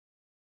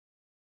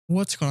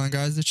What's going on,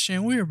 guys? It's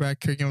Shane. We are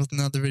back here again with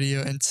another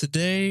video, and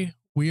today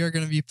we are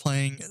going to be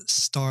playing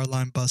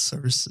STARLINE bus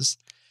services.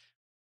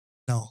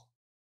 No,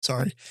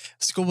 sorry,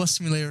 School Bus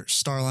Simulator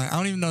STARLINE. I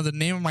don't even know the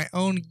name of my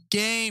own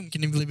game.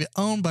 Can you believe it?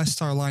 Owned by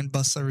STARLINE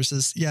Bus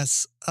Services.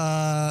 Yes,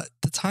 the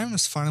time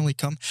has finally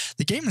come.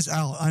 The game is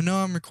out. I know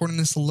I'm recording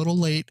this a little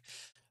late.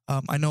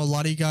 I know a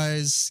lot of you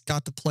guys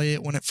got to play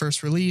it when it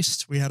first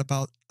released. We had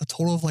about a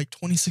total of like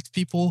 26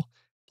 people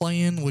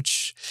playing,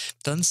 which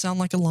doesn't sound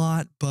like a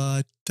lot,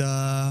 but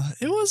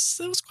it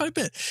was quite a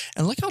bit.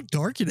 And look how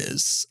dark it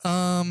is.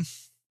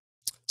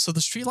 So the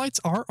streetlights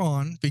are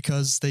on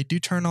because they do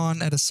turn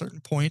on at a certain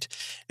point.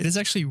 It is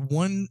actually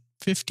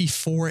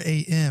 1:54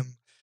 a.m.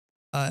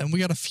 And we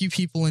got a few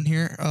people in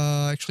here.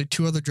 Actually,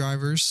 two other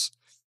drivers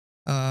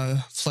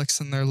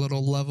flexing their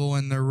little level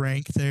and their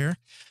rank there.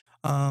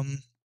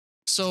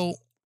 So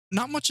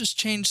not much has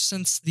changed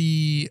since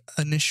the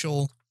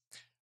initial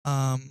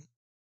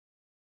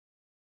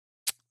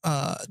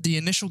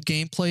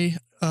gameplay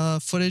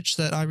footage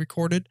that I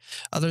recorded.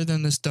 Other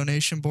than this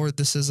donation board,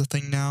 this is a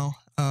thing now.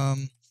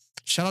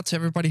 Shout out to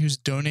everybody who's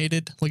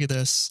donated. Look at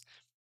this.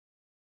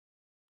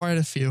 Quite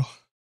a few.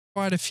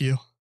 Quite a few.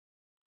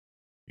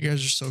 You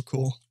guys are so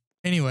cool.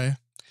 Anyway,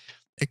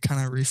 it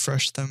kind of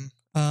refreshed them.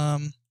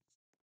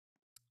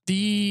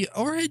 The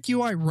overhead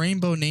UI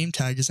rainbow name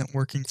tag isn't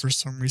working for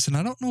some reason.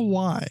 I don't know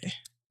why.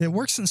 It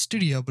works in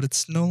Studio, but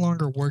it's no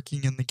longer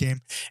working in the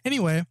game.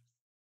 Anyway,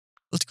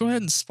 let's go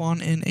ahead and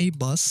spawn in a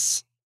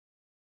bus.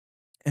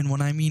 And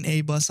when I mean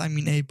a bus, I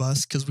mean a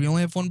bus, because we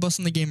only have one bus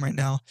in the game right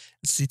now.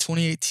 It's the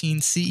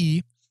 2018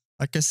 CE.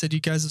 Like I said,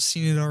 you guys have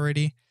seen it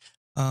already.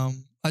 I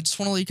just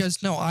want to let you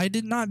guys know, I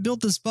did not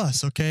build this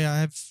bus, okay? I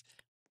have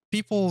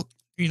people,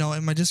 you know,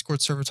 in my Discord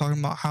server talking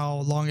about how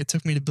long it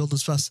took me to build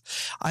this bus.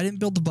 I didn't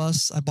build the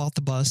bus. I bought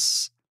the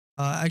bus.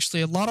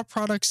 Actually, a lot of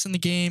products in the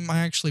game I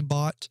actually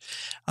bought.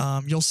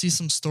 You'll see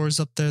some stores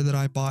up there that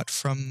I bought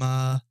from...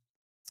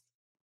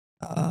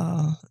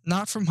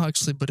 not from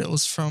Huxley, but it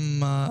was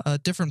from a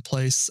different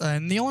place.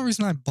 And the only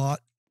reason I bought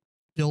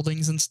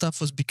buildings and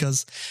stuff was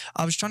because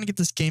I was trying to get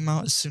this game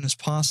out as soon as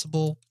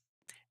possible.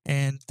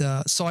 And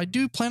so I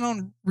do plan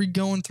on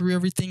going through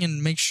everything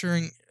and make sure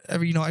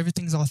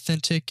everything's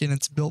authentic and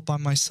it's built by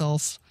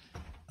myself.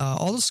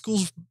 All the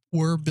schools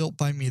were built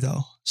by me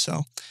though,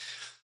 so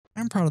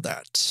I'm proud of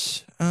that.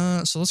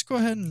 So let's go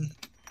ahead and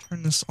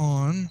turn this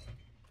on.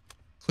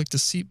 Click the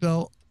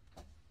seatbelt.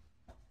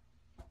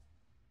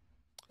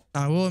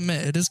 I will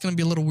admit, it is going to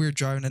be a little weird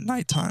driving at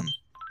nighttime.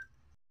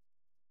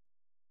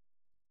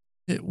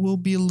 It will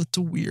be a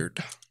little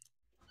weird.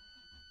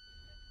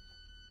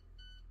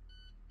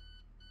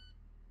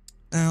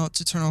 Now,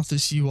 to turn off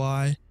this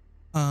UI,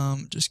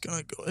 just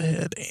going to go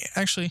ahead and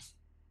actually,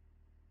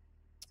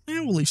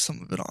 we'll leave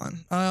some of it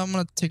on. I'm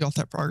going to take off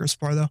that progress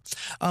bar though.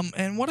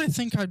 And what I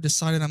think I've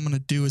decided I'm going to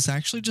do is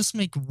actually just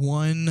make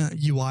one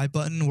UI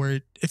button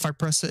where if I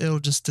press it, it'll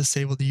just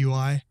disable the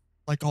UI,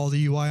 like all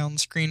the UI on the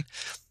screen.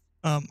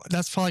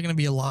 That's probably going to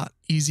be a lot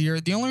easier.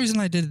 The only reason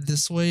I did it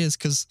this way is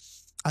because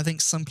I think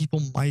some people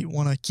might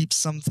want to keep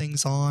some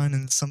things on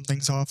and some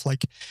things off.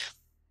 Like,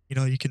 you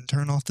know, you can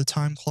turn off the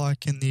time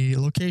clock in the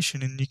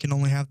location and you can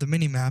only have the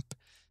mini map.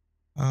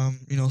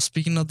 You know,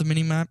 speaking of the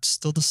mini map,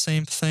 still the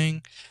same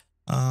thing.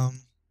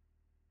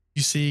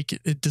 You see,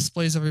 it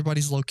displays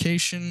everybody's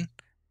location.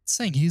 It's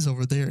saying he's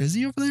over there. Is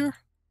he over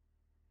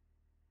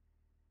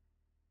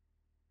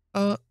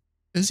there?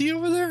 Is he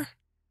over there?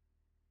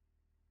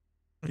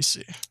 Let me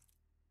see.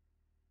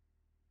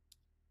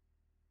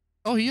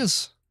 Oh, he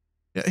is.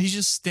 Yeah, he's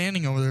just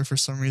standing over there for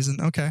some reason.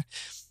 Okay.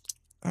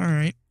 All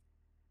right.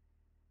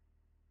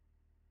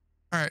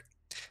 All right.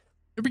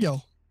 Here we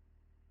go.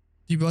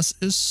 The bus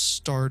is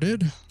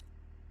started.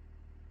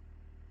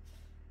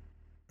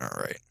 All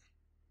right.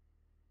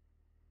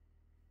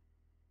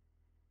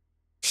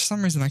 For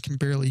some reason, I can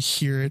barely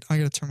hear it. I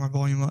gotta turn my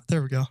volume up.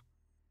 There we go.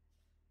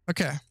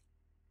 Okay.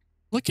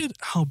 Look at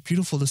how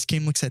beautiful this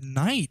game looks at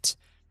night.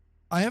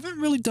 I haven't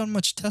really done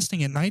much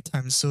testing at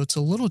nighttime, so it's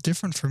a little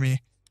different for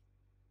me.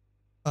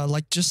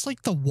 Just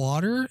like the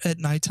water at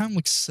nighttime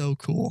looks so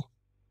cool.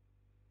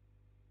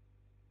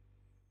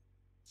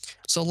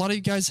 So a lot of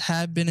you guys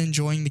have been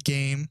enjoying the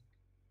game.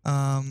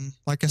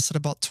 Like I said,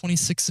 about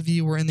 26 of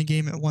you were in the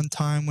game at one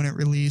time when it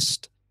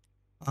released.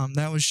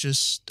 That was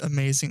just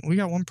amazing. We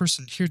got one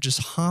person here just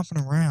hopping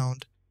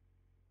around.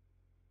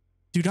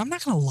 Dude, I'm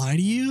not gonna lie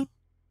to you.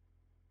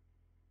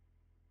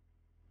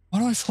 Why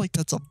do I feel like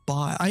that's a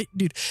bot?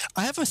 Dude,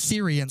 I have a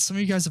theory, and some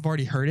of you guys have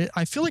already heard it.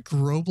 I feel like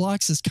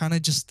Roblox is kind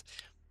of just,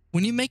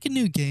 when you make a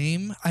new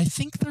game, I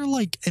think they're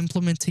like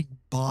implementing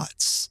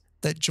bots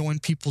that join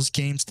people's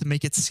games to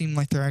make it seem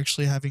like they're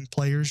actually having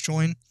players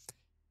join.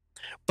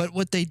 But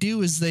what they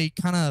do is they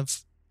kind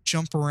of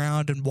jump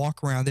around and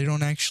walk around. They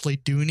don't actually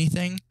do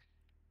anything.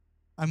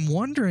 I'm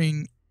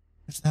wondering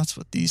if that's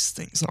what these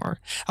things are.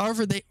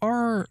 However,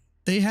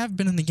 they have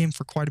been in the game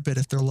for quite a bit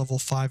if they're level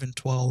 5 and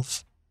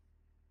 12.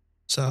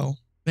 So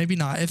maybe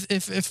not.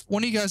 If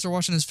one of you guys are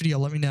watching this video,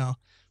 let me know,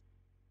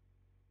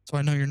 so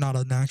I know you're not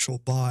an actual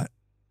bot.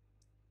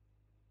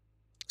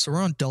 So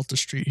we're on Delta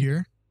Street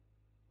here.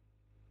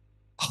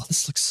 Oh,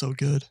 this looks so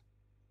good.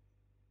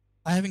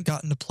 I haven't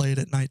gotten to play it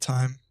at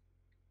nighttime.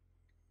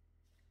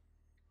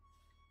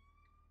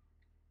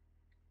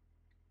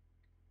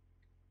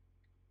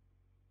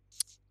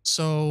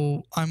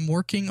 So I'm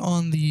working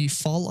on the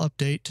fall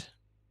update.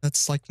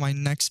 That's like my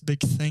next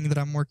big thing that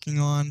I'm working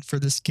on for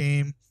this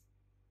game.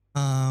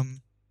 Also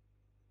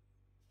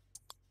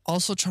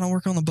trying to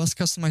work on the bus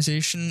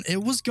customization.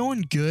 It was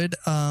going good.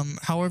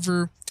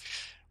 However,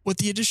 with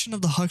the addition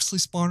of the Huxley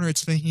spawner,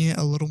 it's making it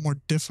a little more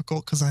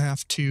difficult because I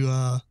have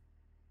to,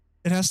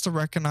 it has to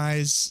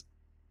recognize,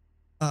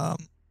 well,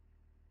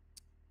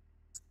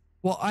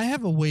 I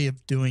have a way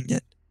of doing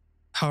it.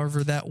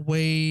 However, that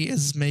way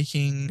is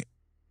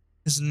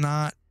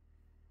not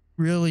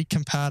really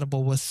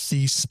compatible with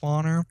the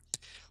spawner.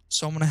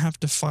 So I'm going to have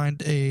to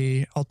find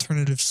a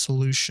alternative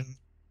solution.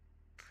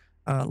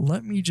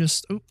 Let me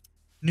just,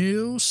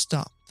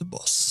 stop the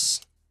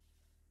bus.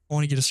 I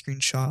want to get a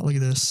screenshot. Look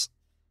at this.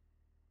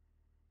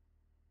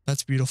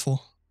 That's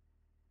beautiful.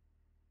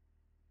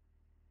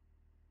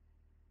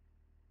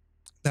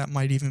 That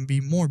might even be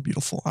more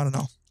beautiful. I don't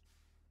know.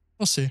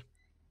 We'll see.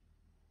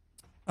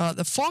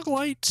 The fog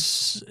light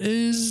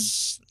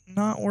is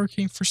not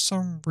working for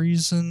some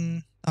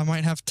reason. I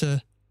might have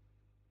to,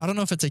 I don't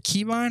know if it's a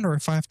keybind or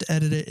if I have to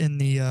edit it in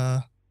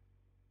the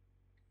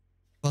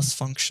bus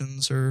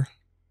functions or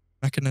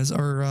mechanism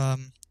or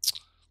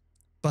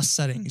bus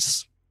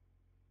settings.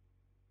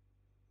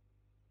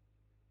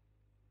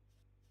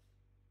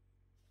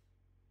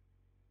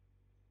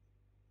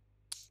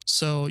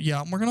 So yeah,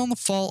 I'm working on the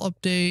fall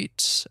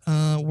update,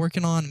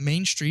 working on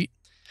Main Street.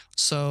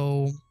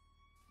 So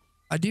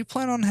I do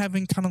plan on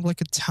having kind of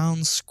like a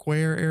town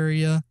square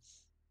area,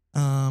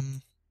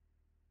 having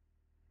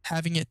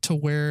it to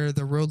where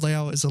the road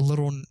layout is a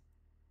little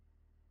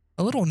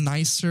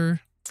nicer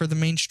for the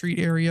Main Street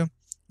area.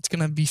 It's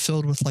going to be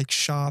filled with like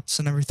shops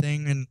and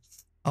everything, and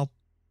I'll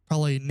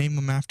probably name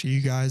them after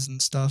you guys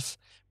and stuff.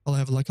 I'll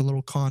have like a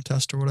little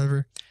contest or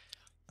whatever.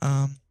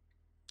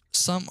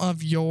 Some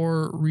of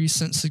your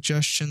recent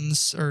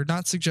suggestions, or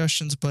not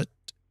suggestions, but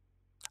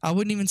I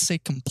wouldn't even say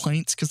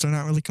complaints because they're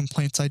not really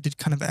complaints. I did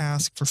kind of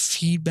ask for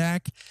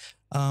feedback.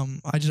 I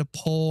did a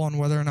poll on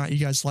whether or not you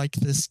guys like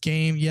this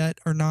game yet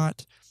or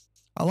not.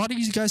 A lot of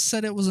you guys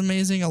said it was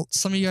amazing.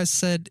 Some of you guys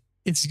said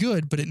it's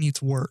good, but it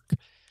needs work.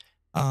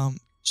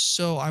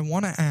 So I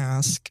want to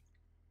ask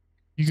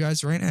you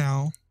guys right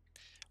now,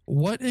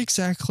 what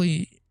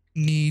exactly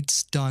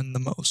needs done the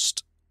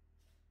most?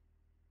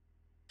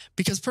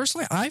 Because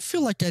personally, I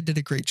feel like I did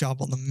a great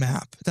job on the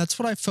map. That's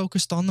what I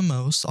focused on the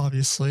most,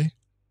 obviously.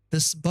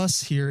 This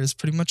bus here is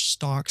pretty much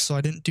stock, so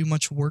I didn't do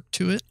much work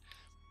to it.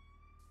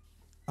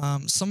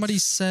 Somebody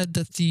said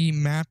that the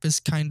map is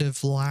kind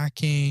of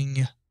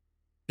lacking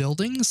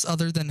buildings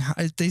other than,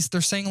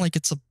 they're saying like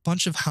it's a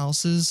bunch of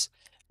houses,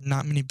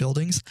 not many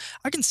buildings.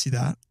 I can see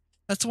that.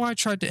 That's why I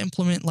tried to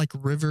implement like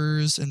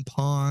rivers and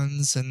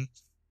ponds and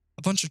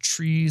a bunch of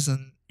trees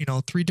and,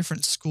 3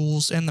 different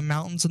schools and the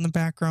mountains in the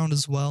background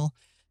as well.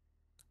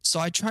 So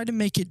I tried to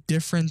make it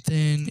different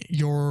than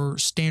your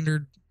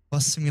standard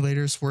bus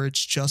simulators where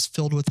it's just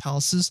filled with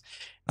houses.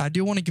 And I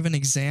do want to give an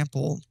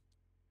example,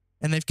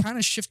 and they've kind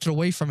of shifted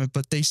away from it,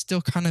 but they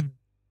still kind of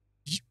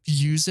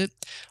use it.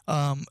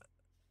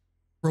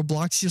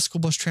 ROBLOX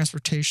School Bus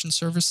Transportation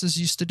Services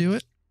used to do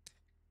it.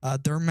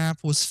 Their map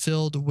was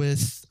filled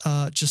with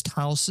just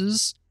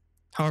houses.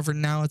 However,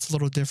 now it's a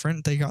little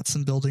different. They got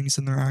some buildings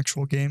in their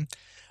actual game.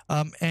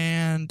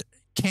 And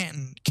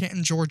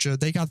Canton, Georgia,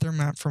 they got their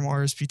map from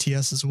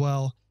RSPTS as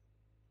well.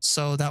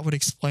 So that would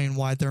explain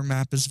why their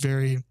map is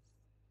very,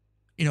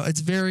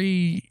 it's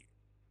very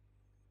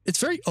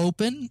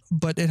open,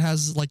 but it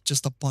has like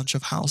just a bunch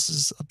of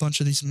houses, a bunch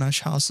of these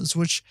mesh houses,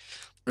 which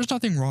there's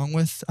nothing wrong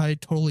with. I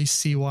totally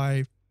see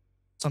why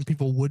some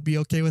people would be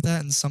okay with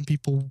that and some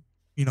people,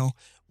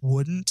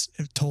 wouldn't.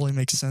 It totally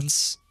makes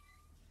sense.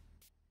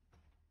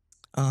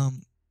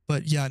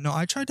 But yeah, no,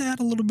 I tried to add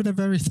a little bit of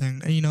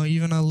everything,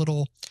 even a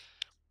little,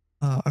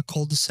 a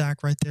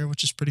cul-de-sac right there,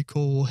 which is pretty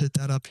cool. We'll hit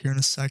that up here in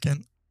a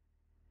second.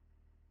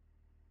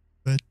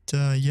 But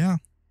yeah,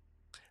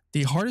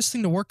 the hardest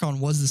thing to work on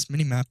was this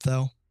mini map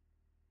though.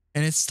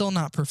 And it's still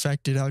not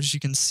perfected. As you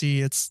can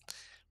see,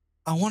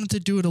 I wanted to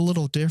do it a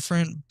little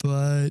different,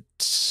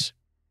 but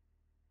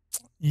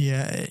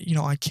yeah,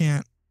 I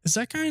can't. Is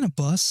that guy in a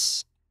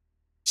bus?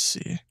 Let's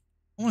see.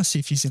 I want to see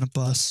if he's in a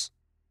bus.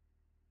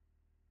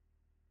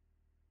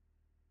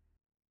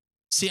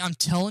 See, I'm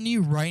telling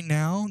you right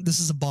now, this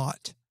is a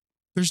bot.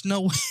 There's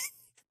no way.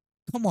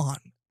 Come on.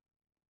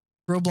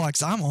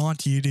 ROBLOX, I'm on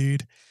to you,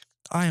 dude.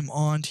 I am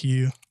on to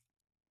you.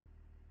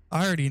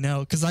 I already know,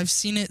 because I've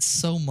seen it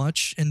so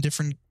much in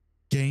different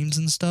games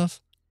and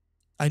stuff.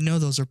 I know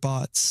those are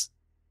bots.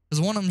 Because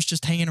one of them's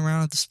just hanging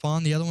around at the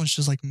spawn, the other one's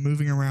just like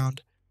moving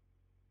around.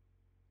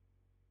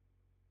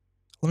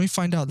 Let me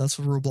find out. That's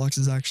what ROBLOX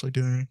is actually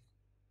doing.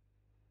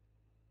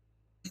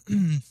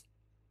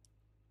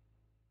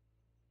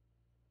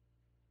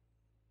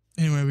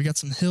 Anyway, we got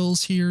some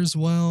hills here as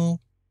well.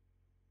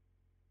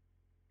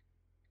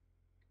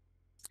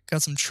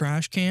 Got some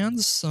trash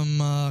cans,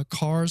 some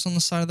cars on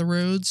the side of the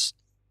roads.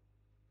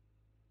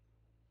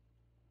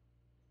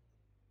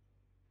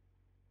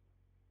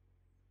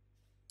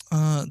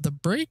 The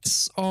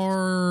brakes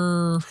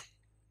are...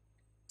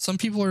 Some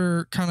people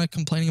are kind of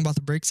complaining about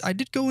the brakes. I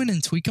did go in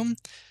and tweak them.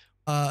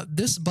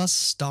 This bus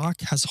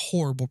stock has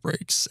horrible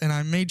brakes, and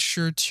I made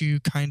sure to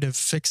kind of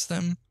fix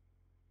them.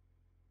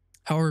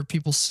 However,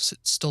 people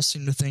still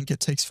seem to think it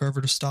takes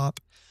forever to stop,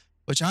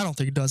 which I don't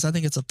think it does. I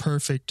think it's a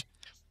perfect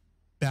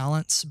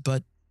balance,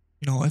 but,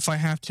 you know, if I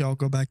have to, I'll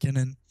go back in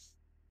and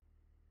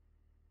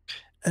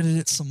edit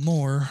it some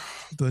more.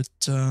 But,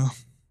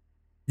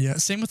 yeah,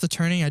 same with the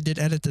turning. I did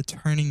edit the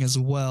turning as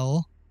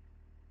well.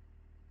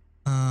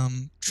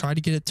 Try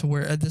to get it to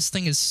where this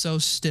thing is so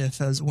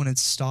stiff as when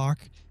it's stock.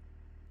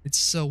 It's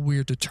so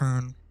weird to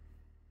turn.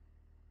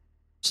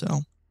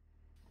 So,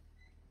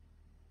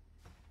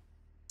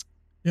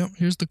 yep,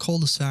 here's the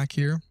cul-de-sac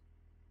here.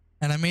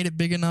 And I made it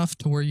big enough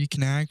to where you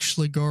can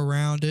actually go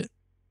around it.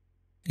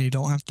 And you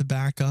don't have to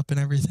back up and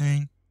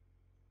everything.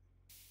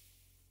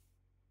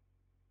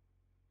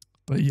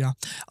 But yeah,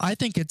 I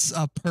think it's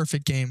a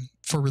perfect game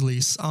for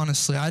release.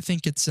 Honestly, I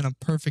think it's in a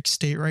perfect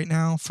state right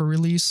now for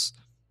release.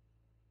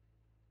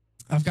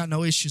 I've got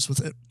no issues with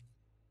it.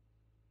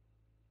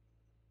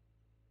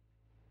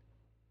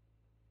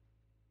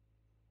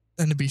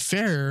 And to be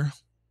fair,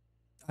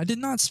 I did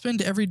not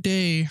spend every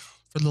day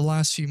for the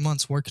last few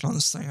months working on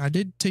this thing. I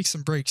did take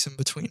some breaks in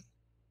between,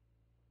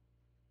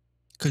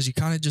 because you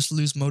kind of just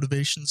lose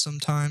motivation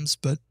sometimes,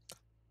 but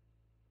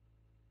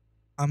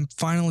I'm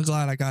finally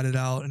glad I got it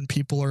out and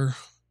people are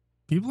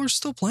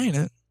still playing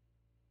it.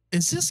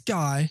 Is this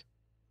guy...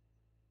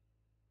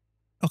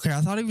 Okay,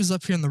 I thought he was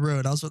up here in the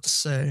road. I was about to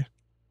say.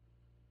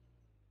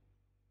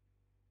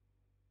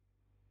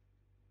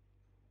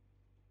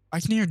 I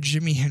can hear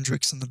Jimi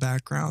Hendrix in the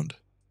background.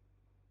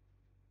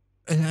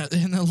 In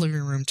the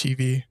living room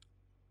TV.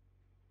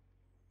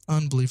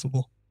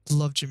 Unbelievable.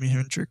 Love Jimi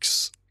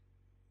Hendrix.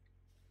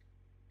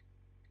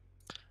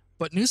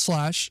 But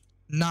newsflash,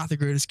 not the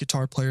greatest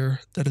guitar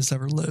player that has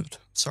ever lived.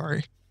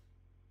 Sorry.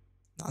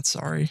 Not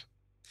sorry.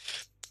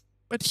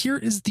 But here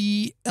is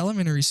the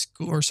elementary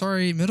school, or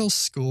sorry, middle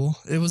school.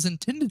 It was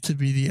intended to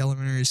be the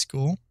elementary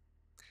school,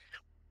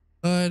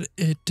 but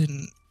it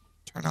didn't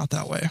turn out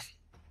that way.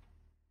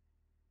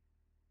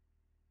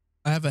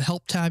 I have a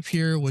help tab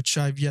here, which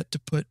I've yet to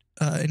put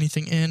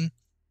anything in.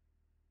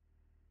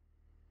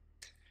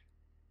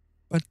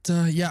 But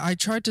yeah, I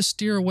tried to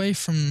steer away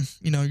from,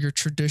 you know, your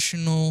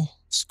traditional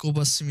school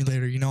bus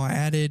simulator. You know, I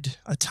added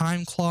a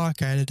time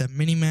clock, I added a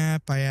mini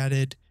map, I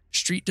added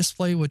street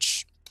display,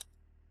 which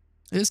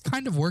is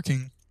kind of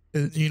working.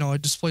 You know,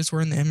 it displays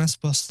we're in the MS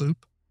bus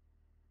loop,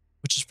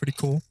 which is pretty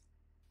cool.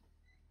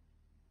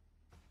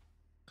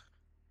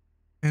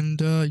 And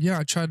yeah,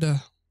 I tried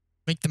to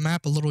make the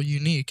map a little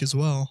unique as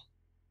well,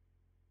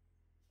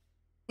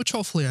 which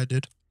hopefully I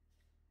did.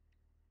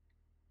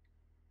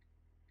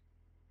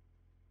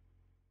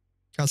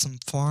 Got some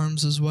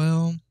farms as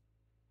well.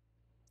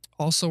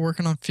 Also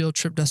working on field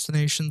trip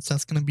destinations.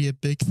 That's going to be a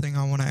big thing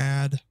I want to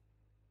add.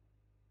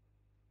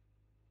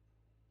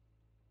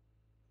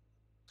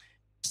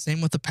 Same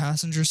with the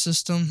passenger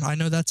system. I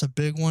know that's a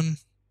big one.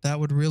 That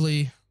would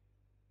really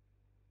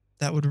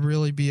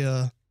be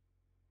a...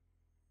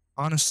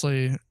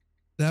 Honestly,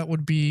 that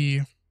would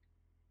be...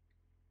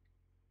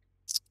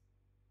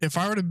 If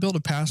I were to build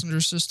a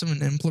passenger system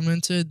and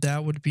implement it,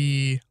 that would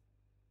be...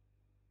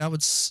 That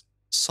would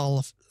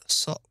solve...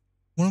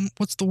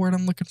 what's the word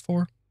I'm looking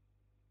for?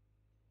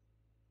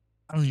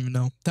 I don't even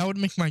know. That would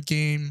make my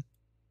game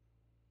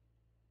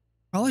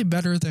probably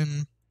better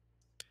than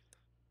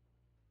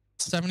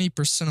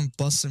 70% of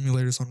bus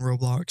simulators on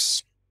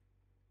Roblox,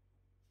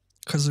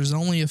 because there's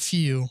only a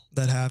few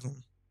that have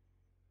them.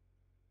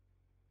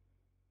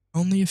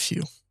 Only a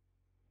few.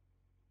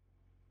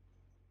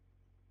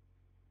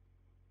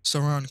 So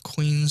we're on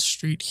Queen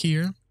Street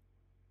here.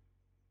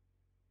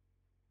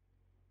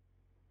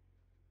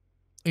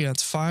 Yeah,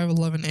 it's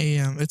 5:11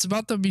 a.m. It's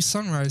about to be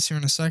sunrise here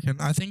in a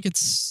second. I think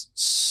it's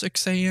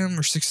 6 a.m.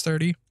 or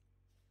 6:30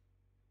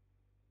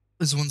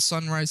 is when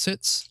sunrise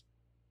hits.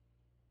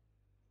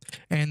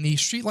 And the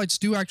streetlights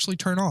do actually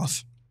turn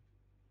off.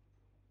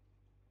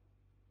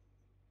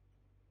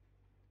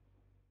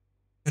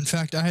 In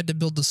fact, I had to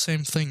build the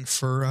same thing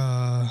for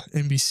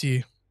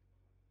NBC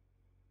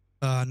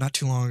not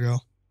too long ago.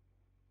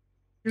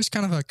 Here's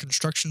kind of a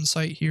construction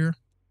site here,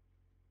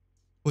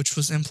 which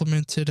was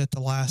implemented at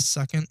the last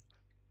second.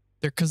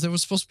 Because there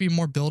was supposed to be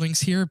more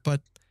buildings here,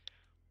 but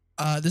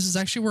this is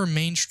actually where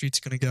Main Street's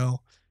going to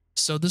go.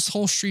 So this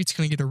whole street's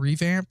going to get a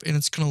revamp, and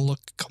it's going to look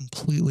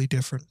completely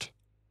different.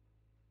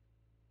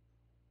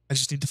 I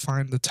just need to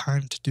find the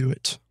time to do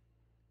it.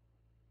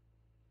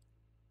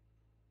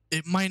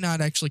 It might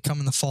not actually come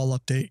in the fall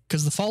update,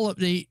 because the fall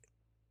update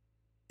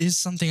is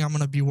something I'm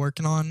going to be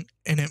working on,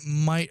 and it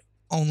might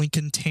only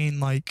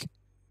contain like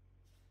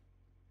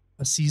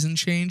a season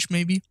change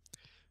maybe,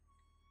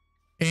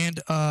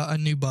 and a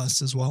new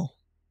bus as well,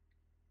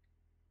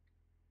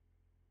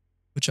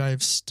 which I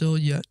have still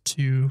yet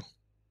to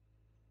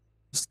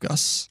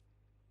discuss.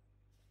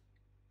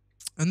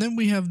 And then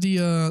we have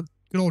the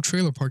good old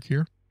trailer park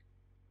here,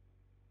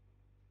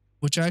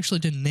 which I actually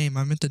didn't name.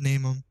 I meant to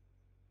name them.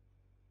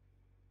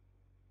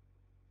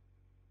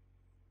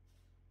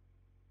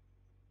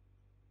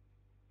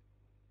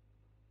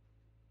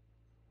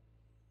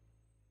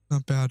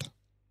 Not bad.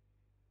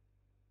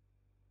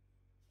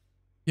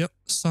 Yep,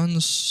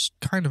 sun's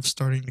kind of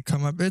starting to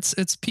come up.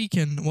 It's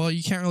peaking. Well,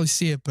 you can't really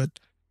see it, but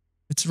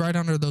it's right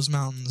under those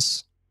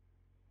mountains.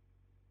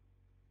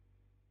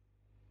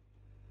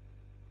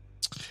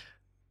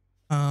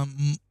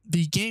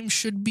 The game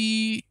should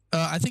be.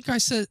 I think I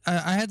said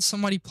I had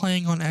somebody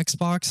playing on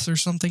Xbox or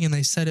something, and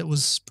they said it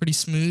was pretty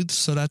smooth,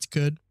 so that's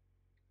good.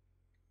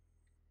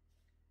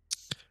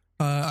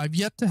 I've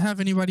yet to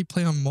have anybody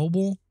play on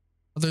mobile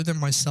other than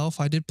myself.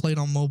 I did play it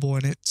on mobile,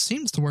 and it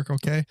seems to work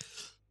okay.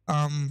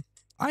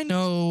 I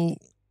know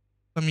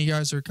some of you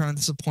guys are kind of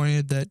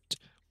disappointed that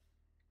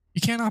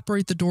you can't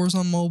operate the doors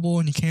on mobile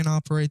and you can't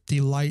operate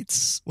the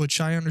lights, which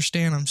I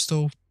understand. I'm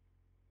still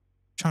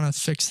trying to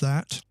fix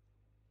that.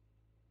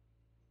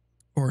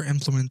 Or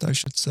implement, I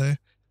should say.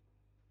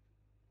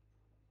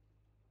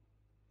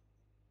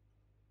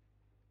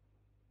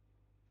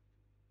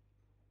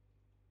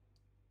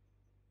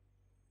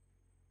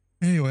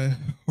 Anyway,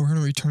 we're going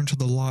to return to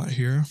the lot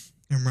here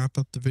and wrap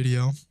up the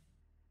video.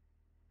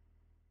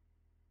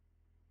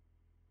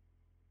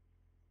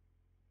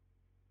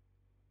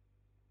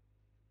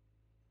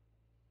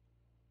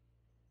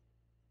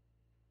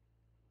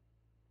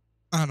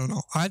 I don't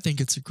know. I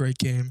think it's a great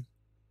game.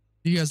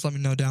 You guys let me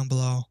know down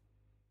below.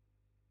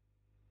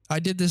 I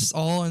did this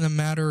all in a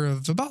matter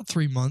of about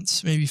 3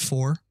 months, maybe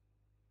 4.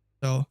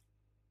 So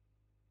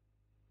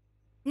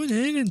it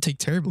didn't take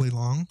terribly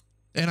long.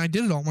 And I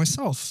did it all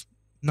myself.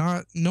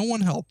 No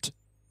one helped.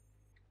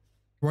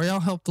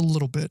 Royale helped a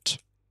little bit.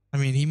 I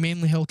mean, he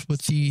mainly helped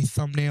with the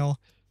thumbnail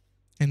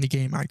and the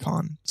game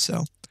icon.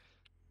 So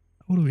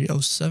what do we,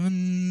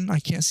 07? I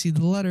can't see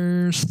the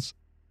letters.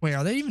 Wait,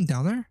 are they even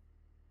down there?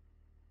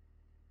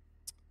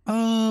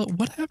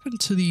 What happened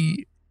to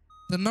the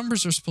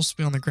numbers are supposed to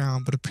be on the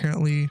ground, but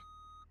apparently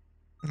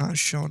they're not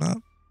showing up.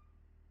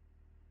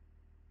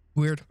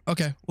 Weird.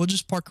 Okay, we'll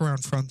just park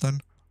around front then.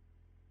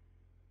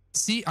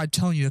 See, I'm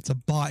telling you, it's a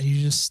bot.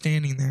 He's just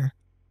standing there.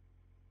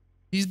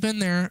 He's been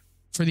there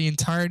for the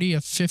entirety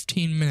of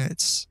 15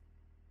 minutes.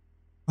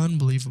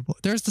 Unbelievable.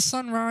 There's the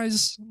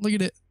sunrise. Look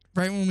at it.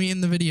 Right when we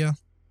end the video.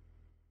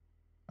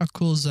 How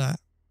cool is that?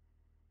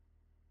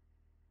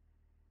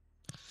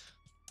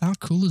 How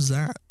cool is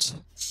that?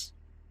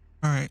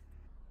 All right.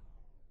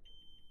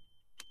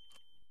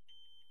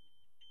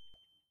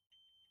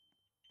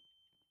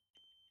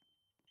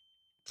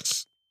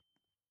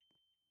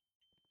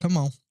 Come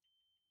on.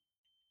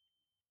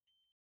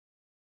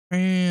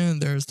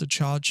 And there's the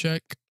child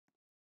check.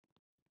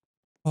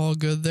 All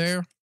good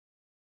there.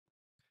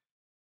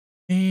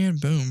 And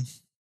boom.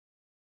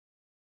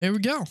 There we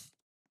go.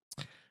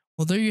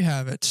 Well, there you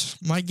have it.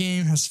 My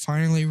game has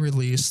finally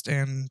released,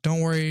 and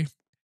don't worry,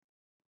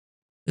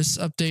 this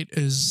update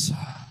is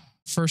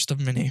first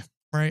of many,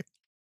 right?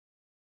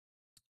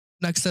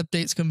 Next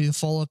update is going to be the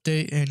fall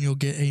update, and you'll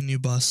get a new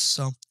bus.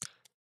 So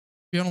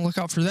be on the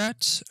lookout for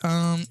that.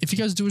 If you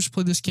guys do wish to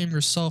play this game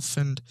yourself,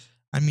 and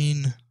I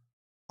mean,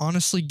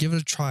 honestly, give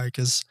it a try,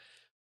 because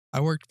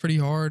I worked pretty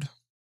hard.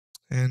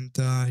 And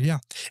yeah,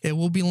 it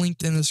will be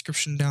linked in the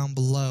description down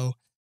below.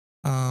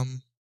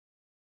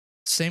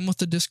 Same with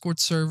the Discord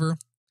server.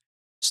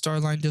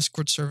 STARLINE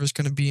Discord server is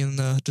going to be in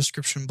the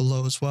description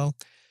below as well.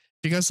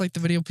 If you guys like the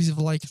video, please leave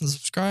a like and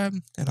subscribe,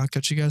 and I'll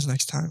catch you guys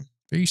next time.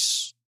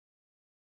 Peace.